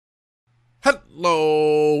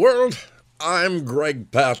Hello, world. I'm Greg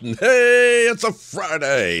Patton. Hey, it's a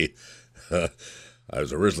Friday. I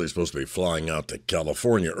was originally supposed to be flying out to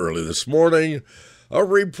California early this morning. A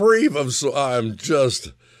reprieve of, so I'm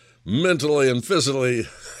just mentally and physically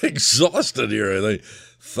exhausted here, I think.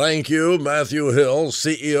 Thank you, Matthew Hill,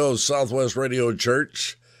 CEO of Southwest Radio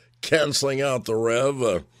Church, canceling out the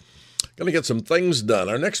Rev. Going to get some things done.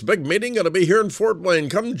 Our next big meeting going to be here in Fort Wayne.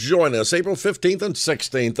 Come join us April 15th and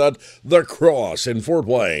 16th at The Cross in Fort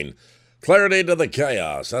Wayne. Clarity to the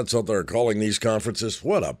Chaos. That's what they're calling these conferences.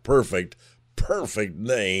 What a perfect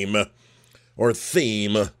name or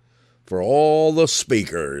theme for all the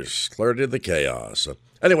speakers. Clarity to the Chaos.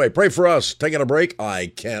 Anyway, pray for us. Taking a break.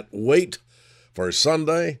 I can't wait for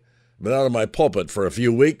Sunday. Been out of my pulpit for a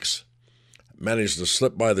few weeks. Managed to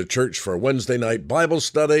slip by the church for a Wednesday night Bible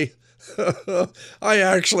study. I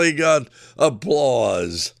actually got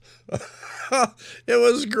applause. It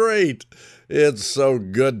was great. It's so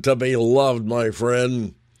good to be loved, my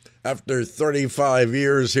friend. After 35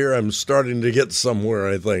 years here, I'm starting to get somewhere,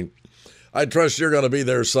 I think. I trust you're going to be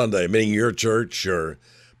there Sunday, meaning your church, or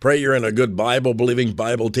pray you're in a good Bible-believing,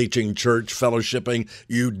 Bible-teaching church, fellowshipping.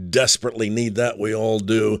 You desperately need that. We all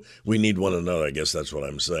do. We need one another, I guess that's what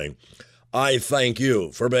I'm saying. I thank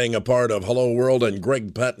you for being a part of Hello World and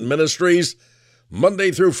Greg Patton Ministries, Monday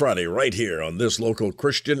through Friday, right here on this local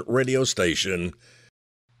Christian radio station.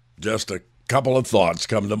 Just a couple of thoughts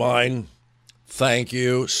come to mind. Thank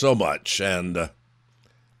you so much, and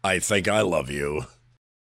I think I love you.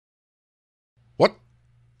 What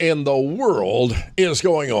in the world is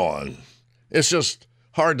going on? It's just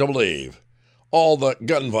hard to believe. All the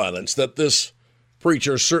gun violence that this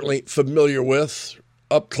preacher's certainly familiar with,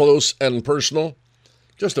 up close and personal.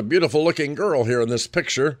 Just a beautiful looking girl here in this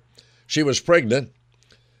picture. She was pregnant,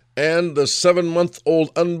 and the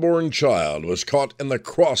 7-month-old unborn child was caught in the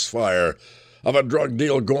crossfire of a drug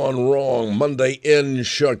deal gone wrong Monday in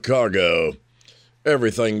Chicago.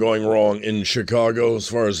 Everything going wrong in Chicago as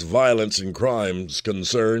far as violence and crime is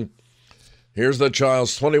concerned. Here's the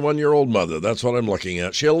child's 21-year-old mother. That's what I'm looking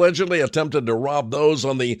at. She allegedly attempted to rob those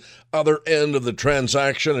on the other end of the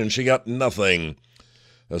transaction, and she got nothing.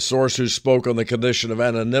 A source who spoke on the condition of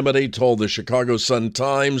anonymity told the Chicago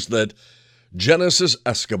Sun-Times that Genesis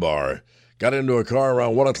Escobar got into a car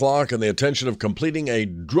around 1 o'clock in the intention of completing a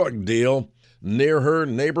drug deal near her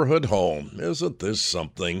neighborhood home. Isn't this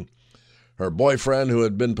something? Her boyfriend, who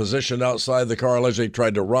had been positioned outside the car, allegedly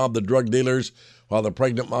tried to rob the drug dealers while the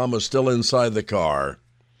pregnant mom was still inside the car.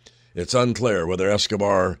 It's unclear whether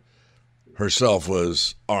Escobar herself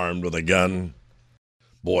was armed with a gun.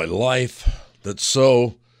 Boy, life that's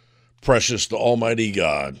so precious to Almighty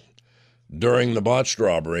God. During the botched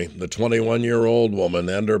robbery, the 21-year-old woman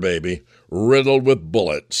and her baby, riddled with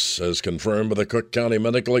bullets, as confirmed by the Cook County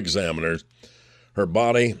medical examiners, her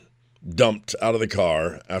body dumped out of the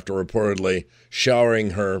car after reportedly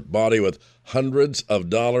showering her body with hundreds of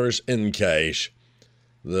dollars in cash.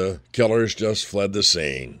 The killers just fled the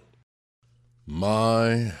scene.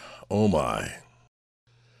 My, oh my.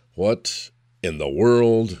 What in the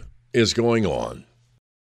world is going on?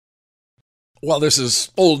 Well, this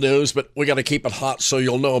is old news, but we got to keep it hot so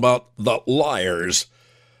you'll know about the liars.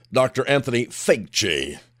 Dr. Anthony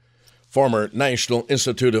Fauci, former National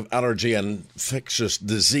Institute of Allergy and Infectious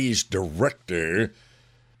Disease Director,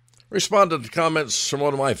 responded to comments from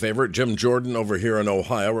one of my favorite, Jim Jordan, over here in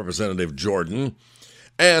Ohio, Representative Jordan,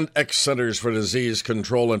 and ex-Centers for Disease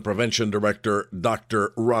Control and Prevention Director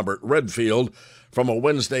Dr. Robert Redfield, from a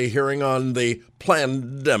Wednesday hearing on the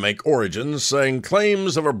pandemic origins, saying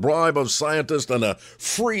claims of a bribe of scientists and a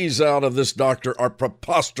freeze-out of this doctor are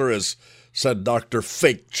preposterous, said Dr.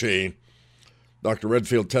 Fauci. Dr.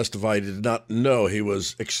 Redfield testified he did not know he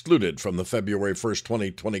was excluded from the February 1st,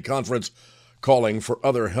 2020 conference, calling for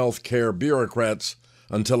other health care bureaucrats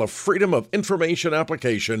until a Freedom of Information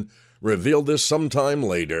application revealed this sometime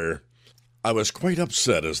later. I was quite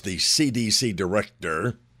upset as the CDC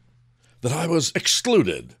director that I was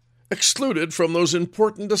excluded from those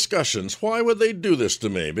important discussions. Why would they do this to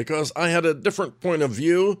me? Because I had a different point of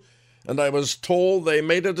view, and I was told they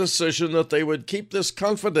made a decision that they would keep this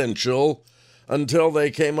confidential until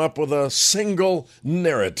they came up with a single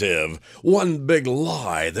narrative, one big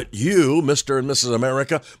lie that you, Mr. and Mrs.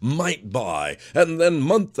 America, might buy. And then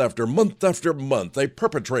month after month after month, they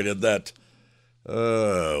perpetrated that.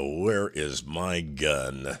 Where is my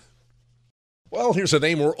gun? Well, here's a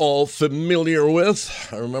name we're all familiar with.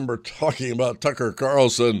 I remember talking about Tucker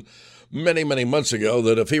Carlson many, many months ago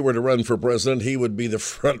that if he were to run for president, he would be the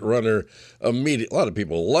front runner immediately. A lot of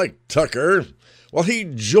people like Tucker. Well, he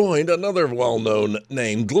joined another well-known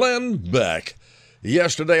name, Glenn Beck.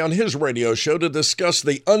 yesterday on his radio show to discuss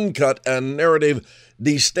the uncut and narrative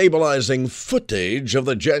destabilizing footage of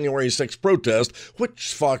the January 6th protest,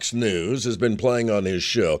 which Fox News has been playing on his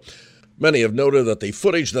show. Many have noted that the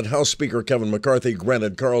footage that House Speaker Kevin McCarthy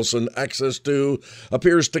granted Carlson access to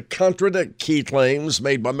appears to contradict key claims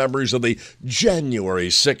made by members of the January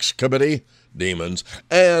 6th committee, demons,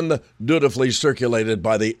 and dutifully circulated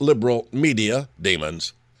by the liberal media,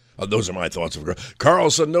 demons. Those are my thoughts.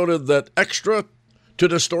 Carlson noted that extra to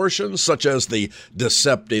distortions, such as the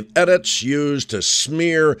deceptive edits used to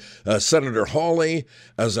smear Senator Hawley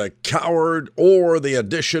as a coward, or the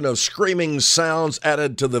addition of screaming sounds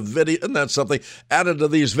added to the video, and that's something, added to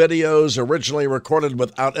these videos originally recorded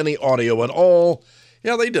without any audio at all.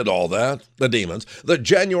 Yeah, they did all that, the demons. The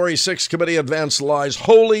January 6th committee advanced lies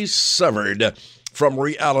wholly severed from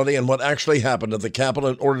reality and what actually happened at the Capitol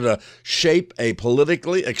in order to shape a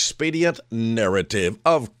politically expedient narrative.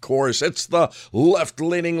 Of course, it's the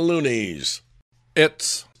left-leaning loonies.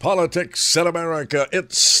 It's politics in America.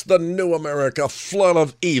 It's the new America, flood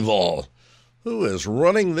of evil. Who is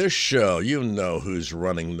running this show? You know who's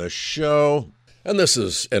running the show. And this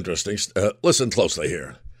is interesting. Listen closely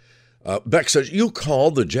here. Beck says, "You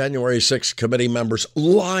called the January 6th committee members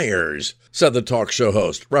liars," said the talk show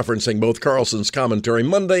host, referencing both Carlson's commentary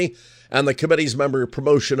Monday and the committee's member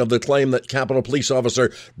promotion of the claim that Capitol Police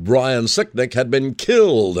Officer Brian Sicknick had been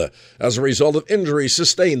killed as a result of injuries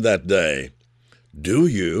sustained that day. Do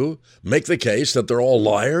you make the case that they're all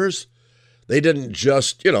liars? They didn't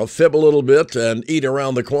just, fib a little bit and eat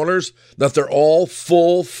around the corners? That they're all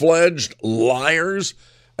full-fledged liars?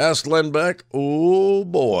 Asked Len Beck. Oh,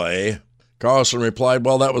 boy. Carlson replied,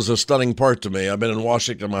 "Well, that was a stunning part to me. I've been in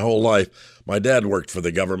Washington my whole life. My dad worked for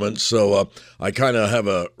the government, so I kind of have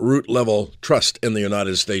a root-level trust in the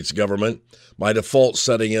United States government. My default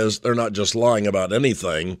setting is they're not just lying about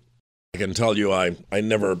anything. I can tell you I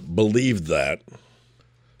never believed that.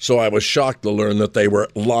 So I was shocked to learn that they were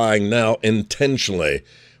lying now intentionally.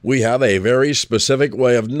 We have a very specific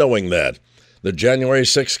way of knowing that. The January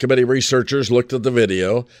 6th committee researchers looked at the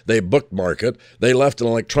video, they bookmark it, they left an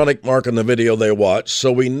electronic mark on the video they watched,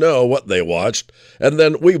 so we know what they watched, and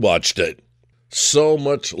then we watched it." So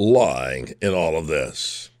much lying in all of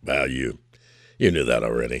this. Well, you knew that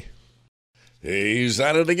already. He's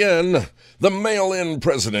at it again. The mail-in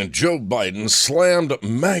president, Joe Biden, slammed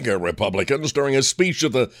MAGA Republicans during a speech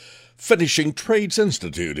at the Finishing Trades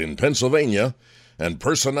Institute in Pennsylvania, and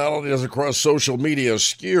personalities across social media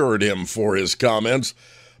skewered him for his comments.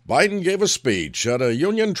 Biden gave a speech at a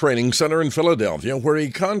union training center in Philadelphia where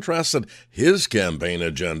he contrasted his campaign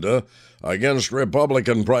agenda against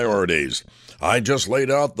Republican priorities. "I just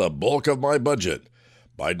laid out the bulk of my budget,"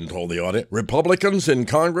 Biden told the audience. "Republicans in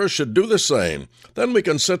Congress should do the same. Then we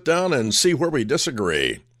can sit down and see where we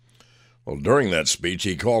disagree." Well, during that speech,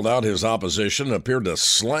 he called out his opposition, appeared to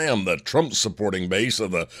slam the Trump-supporting base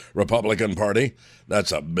of the Republican Party.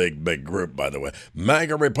 That's a big, big group, by the way.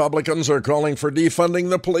 MAGA Republicans are calling for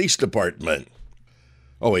defunding the police department.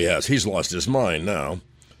 Oh, he's lost his mind now.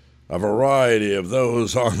 A variety of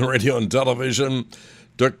those on the radio and television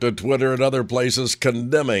took to Twitter and other places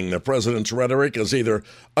condemning the president's rhetoric as either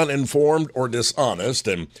uninformed or dishonest,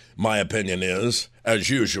 and my opinion is,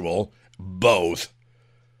 as usual, both.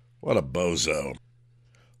 What a bozo.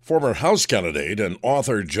 Former House candidate and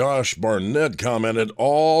author Josh Barnett commented,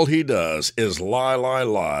 "All he does is lie, lie,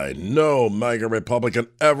 lie. No MAGA Republican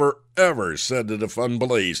ever said to defund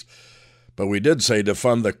police. But we did say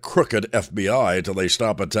defund the crooked FBI till they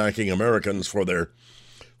stop attacking Americans for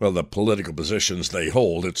the political positions they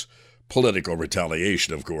hold. It's political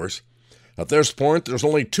retaliation, of course. At this point, there's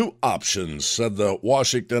only two options," said the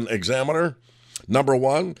Washington Examiner. Number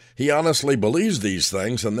one, he honestly believes these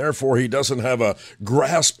things, and therefore he doesn't have a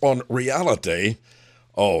grasp on reality.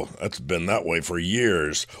 Oh, that's been that way for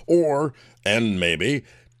years. And maybe,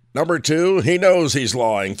 number two, he knows he's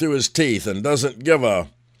lying through his teeth and doesn't give a...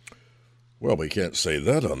 Well, we can't say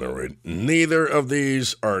that on the radio. Neither of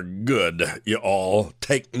these are good, you all.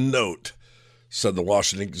 Take note, said the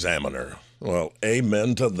Washington Examiner. Well,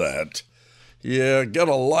 amen to that. Yeah, get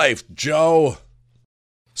a life, Joe.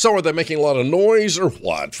 So are they making a lot of noise or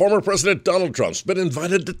what? Former President Donald Trump's been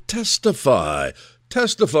invited to testify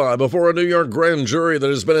before a New York grand jury that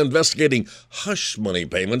has been investigating hush money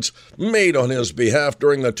payments made on his behalf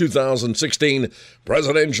during the 2016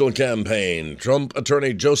 presidential campaign. Trump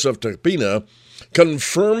attorney Joseph Tapina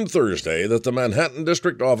confirmed Thursday that the Manhattan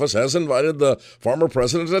District Office has invited the former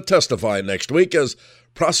president to testify next week as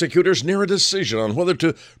prosecutors near a decision on whether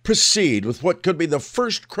to proceed with what could be the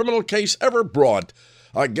first criminal case ever brought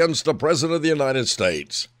against the President of the United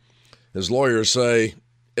States. His lawyers say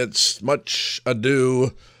it's much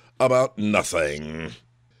ado about nothing,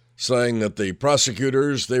 saying that the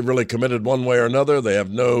prosecutors, they've really committed one way or another. They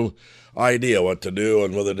have no idea what to do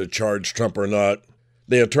and whether to charge Trump or not.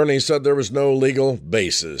 The attorney said there was no legal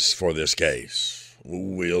basis for this case.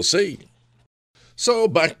 We'll see. So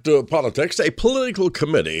back to politics. A political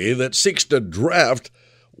committee that seeks to draft,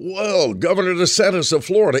 Governor DeSantis of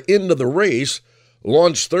Florida into the race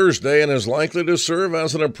launched Thursday and is likely to serve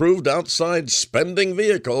as an approved outside spending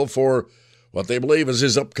vehicle for what they believe is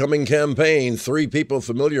his upcoming campaign. 3 people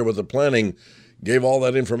familiar with the planning gave all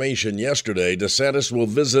that information yesterday. DeSantis will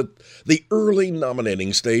visit the early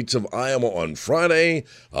nominating states of Iowa on Friday,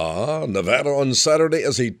 Nevada on Saturday,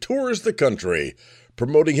 as he tours the country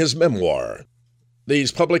promoting his memoir.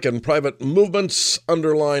 These public and private movements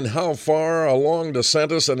underline how far along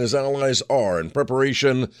DeSantis and his allies are in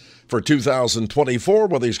preparation for 2024,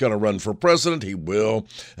 whether he's going to run for president. He will.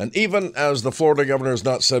 And even as the Florida governor has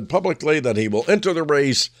not said publicly that he will enter the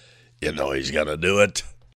race, you know he's going to do it.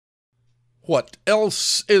 What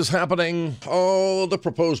else is happening? The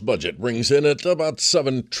proposed budget brings in at about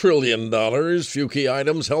 $7 trillion. Few key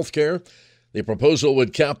items: healthcare. The proposal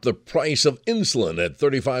would cap the price of insulin at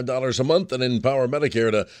 $35 a month and empower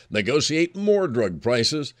Medicare to negotiate more drug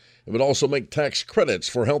prices. It would also make tax credits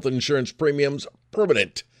for health insurance premiums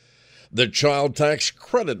permanent. The child tax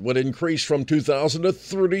credit would increase from $2,000 to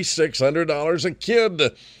 $3,600 a kid,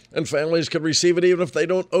 and families could receive it even if they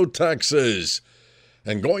don't owe taxes.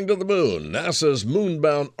 And going to the moon, NASA's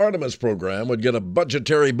moonbound Artemis program would get a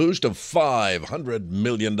budgetary boost of $500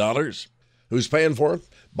 million. Who's paying for it?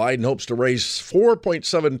 Biden hopes to raise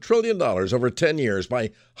 $4.7 trillion over 10 years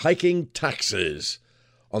by hiking taxes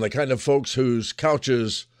on the kind of folks whose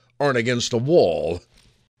couches aren't against a wall.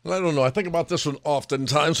 And I don't know, I think about this one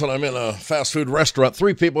oftentimes when I'm in a fast food restaurant.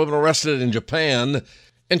 3 people have been arrested in Japan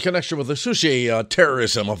in connection with the sushi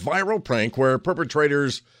terrorism, a viral prank where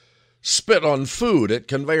perpetrators spit on food at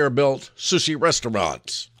conveyor-belt sushi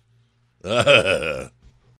restaurants.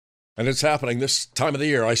 And it's happening this time of the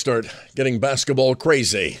year. I start getting basketball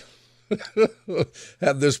crazy.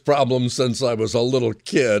 Had this problem since I was a little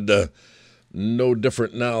kid. No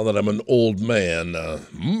different now that I'm an old man.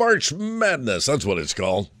 March Madness, that's what it's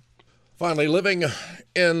called. Finally, living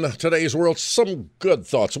in today's world, some good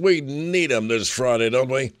thoughts. We need them this Friday, don't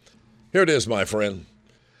we? Here it is, my friend.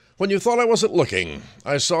 When you thought I wasn't looking,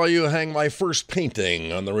 I saw you hang my first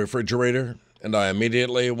painting on the refrigerator, and I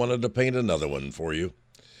immediately wanted to paint another one for you.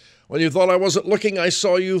 When you thought I wasn't looking, I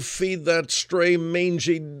saw you feed that stray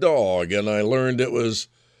mangy dog, and I learned it was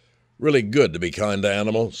really good to be kind to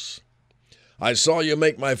animals. I saw you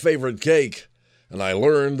make my favorite cake, and I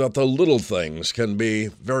learned that the little things can be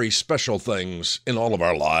very special things in all of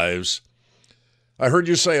our lives. I heard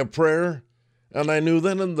you say a prayer, and I knew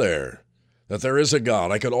then and there that there is a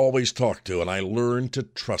God I could always talk to, and I learned to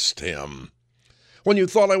trust him. When you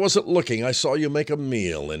thought I wasn't looking, I saw you make a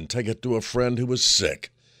meal and take it to a friend who was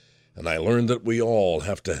sick. And I learned that we all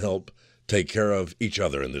have to help take care of each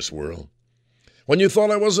other in this world. When you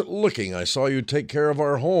thought I wasn't looking, I saw you take care of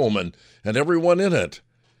our home and everyone in it.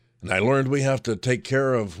 And I learned we have to take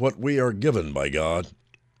care of what we are given by God.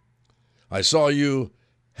 I saw you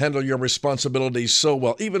handle your responsibilities so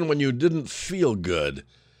well, even when you didn't feel good.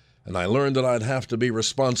 And I learned that I'd have to be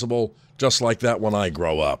responsible just like that when I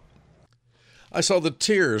grow up. I saw the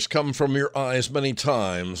tears come from your eyes many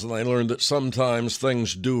times, and I learned that sometimes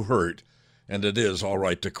things do hurt, and it is all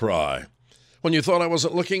right to cry. When you thought I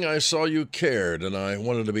wasn't looking, I saw you cared, and I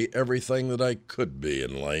wanted to be everything that I could be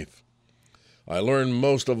in life. I learned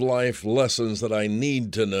most of life lessons that I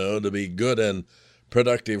need to know to be a good and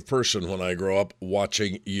productive person when I grow up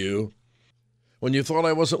watching you. When you thought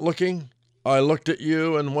I wasn't looking, I looked at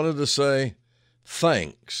you and wanted to say,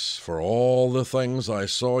 thanks for all the things I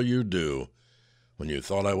saw you do when you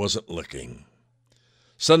thought I wasn't looking.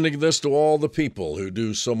 Sending this to all the people who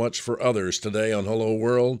do so much for others today on Hello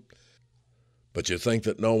World, but you think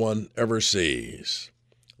that no one ever sees.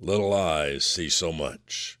 Little eyes see so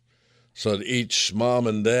much. So that each mom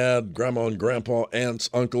and dad, grandma and grandpa,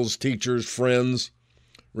 aunts, uncles, teachers, friends,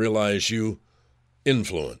 realize you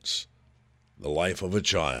influence the life of a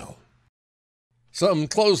child. Some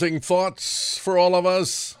closing thoughts for all of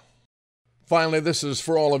us. Finally, this is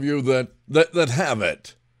for all of you that have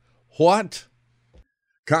it. What?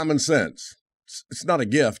 Common sense. It's not a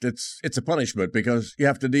gift. It's a punishment because you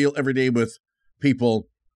have to deal every day with people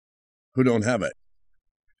who don't have it.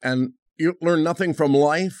 And you learn nothing from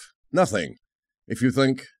life, nothing, if you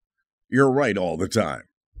think you're right all the time.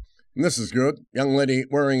 And this is good. Young lady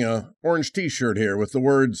wearing a orange T-shirt here with the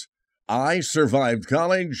words, I survived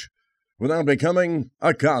college without becoming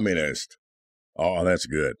a communist. Oh, that's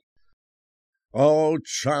good. Oh,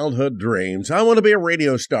 childhood dreams. I want to be a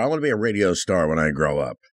radio star. I want to be a radio star when I grow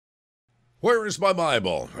up. Where is my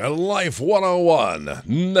Bible? And Life 101.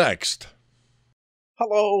 Next.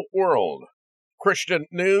 Hello, world. Christian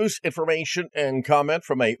news, information, and comment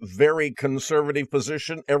from a very conservative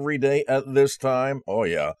position every day at this time. Oh,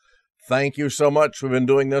 yeah. Thank you so much. We've been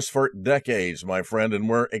doing this for decades, my friend, and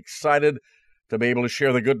we're excited to be able to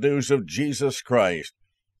share the good news of Jesus Christ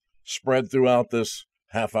spread throughout this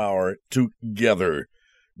half hour together.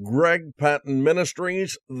 Greg Patton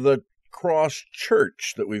Ministries, the Cross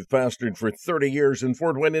Church that we've pastored for 30 years in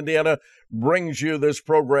Fort Wayne, Indiana, brings you this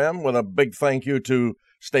program with a big thank you to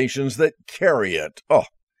stations that carry it. Oh,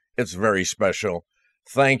 it's very special.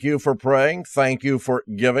 Thank you for praying. Thank you for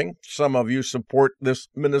giving. Some of you support this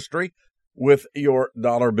ministry with your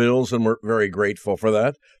dollar bills, and we're very grateful for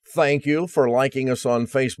that. Thank you for liking us on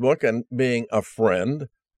Facebook and being a friend.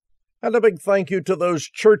 And a big thank you to those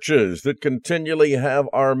churches that continually have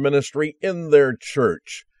our ministry in their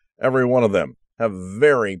church. Every one of them have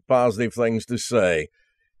very positive things to say.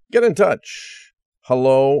 Get in touch.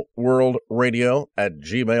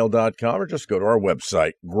 HelloWorldRadio@gmail.com, or just go to our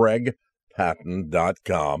website,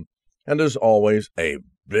 gregpatton.com. And as always, a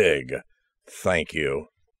big thank you.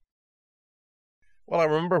 Well, I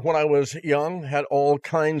remember when I was young, had all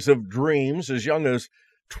kinds of dreams. As young as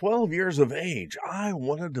 12 years of age, I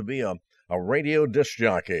wanted to be a radio disc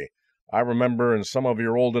jockey. I remember, and some of you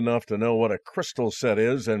are old enough to know what a crystal set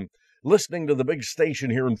is, and listening to the big station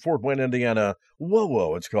here in Fort Wayne, Indiana,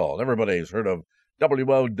 WOWO it's called. Everybody's heard of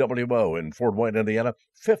WOWO in Fort Wayne, Indiana.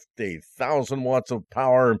 50,000 watts of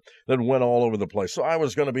power that went all over the place. So I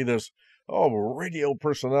was going to be this radio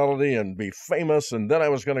personality and be famous, and then I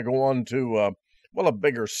was going to go on to a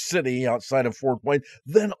bigger city outside of Fort Wayne,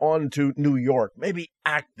 then on to New York, maybe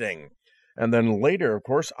acting. And then later, of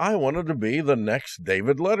course, I wanted to be the next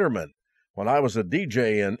David Letterman. When I was a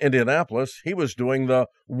DJ in Indianapolis, he was doing the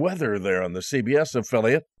weather there on the CBS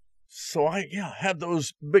affiliate. So I had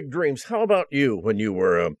those big dreams. How about you when you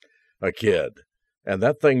were a kid? And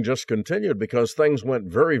that thing just continued because things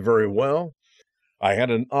went very, very well. I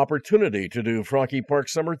had an opportunity to do Frankie Park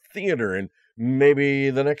Summer Theater, and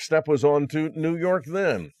maybe the next step was on to New York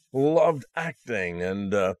then. Loved acting,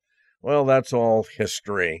 and, that's all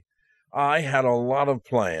history. I had a lot of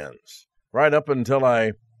plans, right up until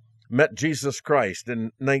I met Jesus Christ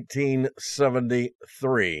in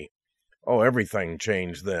 1973. Oh, everything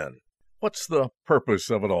changed then. What's the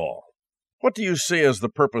purpose of it all? What do you see as the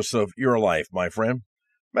purpose of your life, my friend?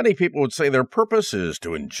 Many people would say their purpose is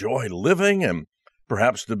to enjoy living and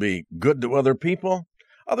perhaps to be good to other people.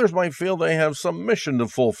 Others might feel they have some mission to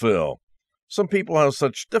fulfill. Some people have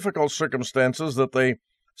such difficult circumstances that they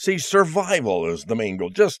see survival as the main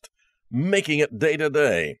goal, just making it day to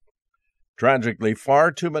day. Tragically,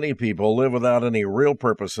 far too many people live without any real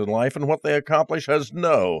purpose in life, and what they accomplish has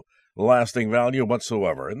no lasting value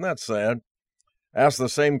whatsoever. Isn't that sad? Ask the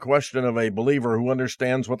same question of a believer who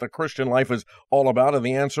understands what the Christian life is all about, and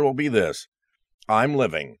the answer will be this: I'm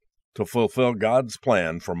living to fulfill God's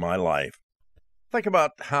plan for my life. Think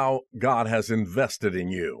about how God has invested in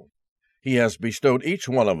you. He has bestowed each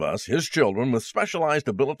one of us, his children, with specialized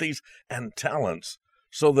abilities and talents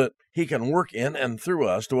so that he can work in and through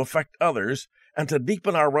us to affect others and to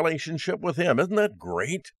deepen our relationship with him. Isn't that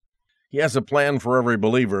great? He has a plan for every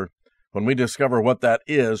believer. When we discover what that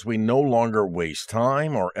is, we no longer waste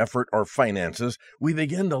time or effort or finances. We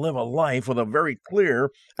begin to live a life with a very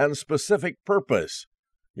clear and specific purpose.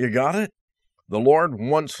 You got it? The Lord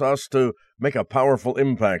wants us to make a powerful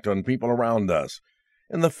impact on people around us.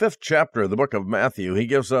 In the 5th chapter of the book of Matthew, he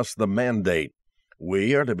gives us the mandate.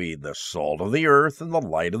 We are to be the salt of the earth and the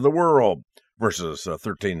light of the world. Verses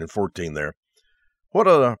 13 and 14 there. What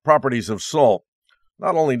are the properties of salt?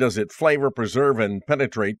 Not only does it flavor, preserve, and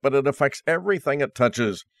penetrate, but it affects everything it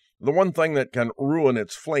touches. The one thing that can ruin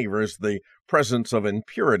its flavor is the presence of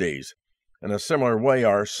impurities. In a similar way,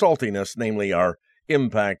 our saltiness, namely our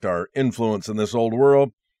impact, our influence in this old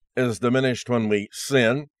world, is diminished when we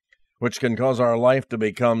sin, which can cause our life to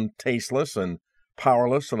become tasteless and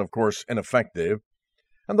powerless and, of course, ineffective.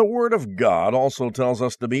 And the Word of God also tells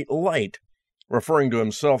us to be light. Referring to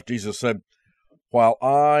himself, Jesus said, "While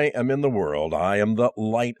I am in the world, I am the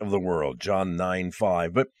light of the world," John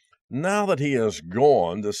 9:5. But now that he has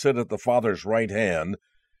gone to sit at the Father's right hand,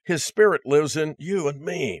 his Spirit lives in you and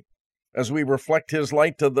me as we reflect his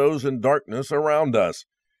light to those in darkness around us.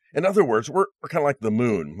 In other words, we're kind of like the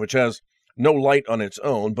moon, which has no light on its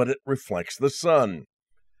own, but it reflects the sun.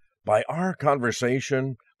 By our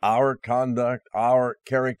conversation, our conduct, our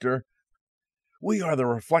character, we are the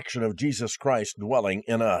reflection of Jesus Christ dwelling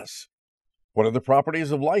in us. What are the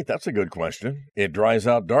properties of light? That's a good question. It dries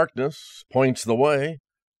out darkness, points the way,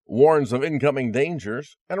 warns of incoming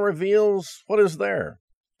dangers, and reveals what is there.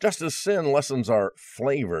 Just as sin lessens our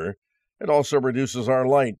flavor, it also reduces our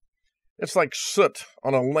light. It's like soot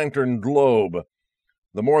on a lantern globe.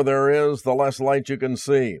 The more there is, the less light you can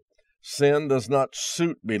see. Sin does not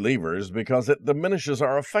suit believers because it diminishes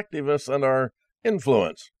our effectiveness and our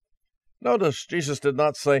influence. Notice Jesus did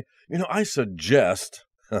not say, I suggest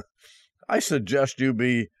you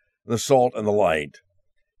be the salt and the light.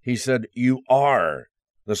 He said, you are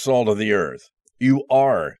the salt of the earth. You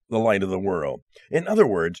are the light of the world. In other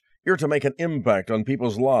words, you're to make an impact on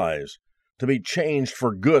people's lives, to be changed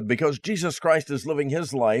for good because Jesus Christ is living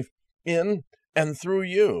his life in and through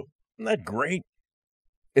you. Isn't that great?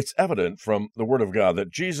 It's evident from the Word of God that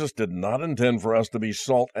Jesus did not intend for us to be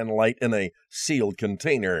salt and light in a sealed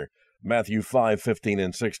container. Matthew 5:15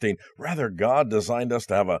 and 16. Rather, God designed us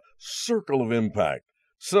to have a circle of impact,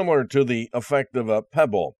 similar to the effect of a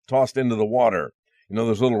pebble tossed into the water.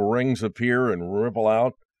 Those little rings appear and ripple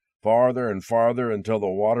out farther and farther until the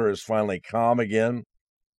water is finally calm again.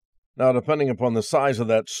 Now, depending upon the size of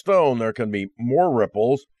that stone, there can be more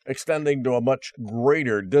ripples extending to a much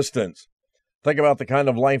greater distance. Think about the kind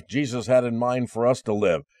of life Jesus had in mind for us to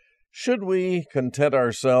live. Should we content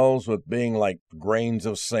ourselves with being like grains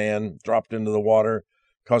of sand dropped into the water,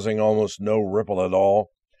 causing almost no ripple at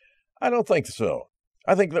all? I don't think so.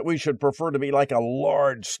 I think that we should prefer to be like a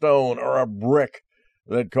large stone or a brick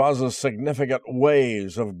that causes significant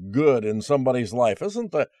waves of good in somebody's life.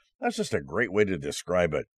 That's just a great way to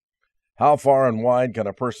describe it. How far and wide can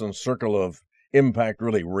a person's circle of impact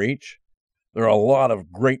really reach? There are a lot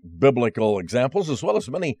of great biblical examples as well as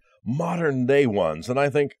many modern-day ones, and I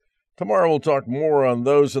think tomorrow we'll talk more on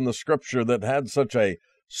those in the Scripture that had such a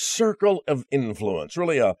circle of influence,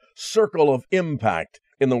 really a circle of impact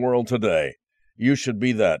in the world today. You should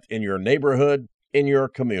be that in your neighborhood, in your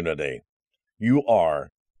community. You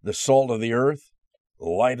are the salt of the earth, the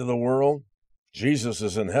light of the world. Jesus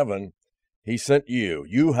is in heaven. He sent you.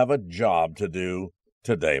 You have a job to do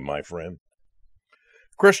today, my friend.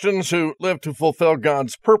 Christians who live to fulfill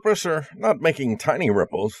God's purpose are not making tiny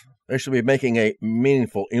ripples. They should be making a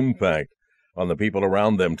meaningful impact on the people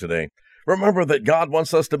around them today. Remember that God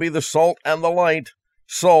wants us to be the salt and the light.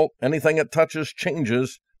 Salt, anything it touches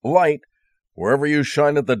changes. Light, wherever you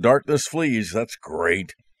shine it, the darkness flees. That's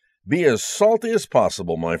great. Be as salty as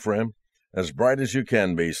possible, my friend, as bright as you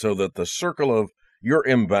can be, so that the circle of your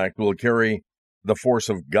impact will carry the force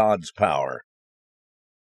of God's power.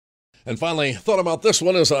 And finally, thought about this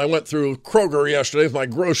one as I went through Kroger yesterday with my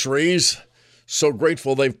groceries. So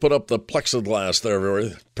grateful they've put up the plexiglass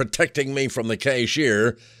there, protecting me from the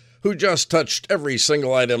cashier, who just touched every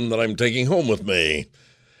single item that I'm taking home with me.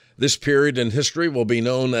 This period in history will be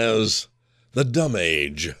known as the Dumb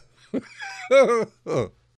Age.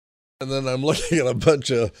 And then I'm looking at a bunch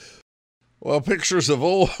of, pictures of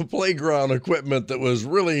old playground equipment that was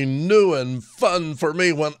really new and fun for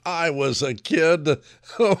me when I was a kid.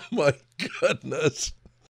 Oh, my goodness.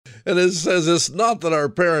 And it says it's not that our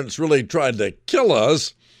parents really tried to kill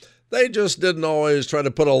us. They just didn't always try to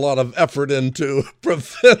put a lot of effort into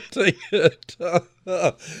preventing it.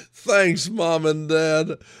 Thanks, Mom and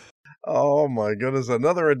Dad. Oh, my goodness.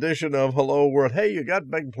 Another edition of Hello World. Hey, you got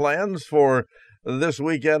big plans for this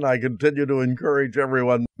weekend? I continue to encourage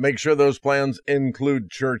everyone, make sure those plans include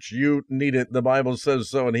church. You need it. The Bible says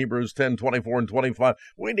so in Hebrews 10:24 and 25.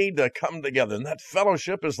 We need to come together, and that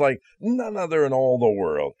fellowship is like none other in all the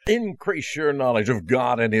world. Increase your knowledge of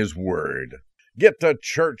God and His Word. Get to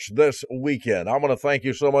church this weekend. I want to thank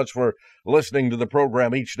you so much for listening to the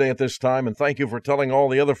program each day at this time, and thank you for telling all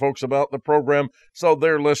the other folks about the program so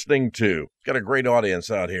they're listening too. Got a great audience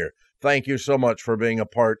out here. Thank you so much for being a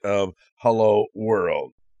part of Hello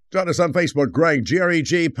World. Join us on Facebook, Greg,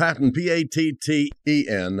 G-R-E-G, Patton,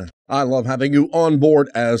 P-A-T-T-E-N. I love having you on board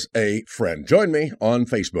as a friend. Join me on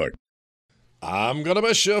Facebook. I'm going to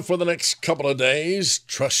miss you for the next couple of days.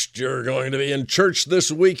 Trust you're going to be in church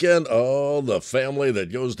this weekend. Oh, the family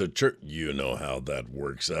that goes to church, you know how that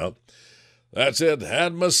works out. That's it.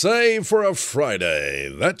 Had my say for a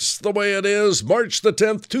Friday. That's the way it is. March the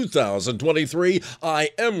 10th, 2023. I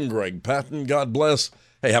am Greg Patton. God bless.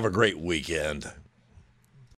 Hey, have a great weekend.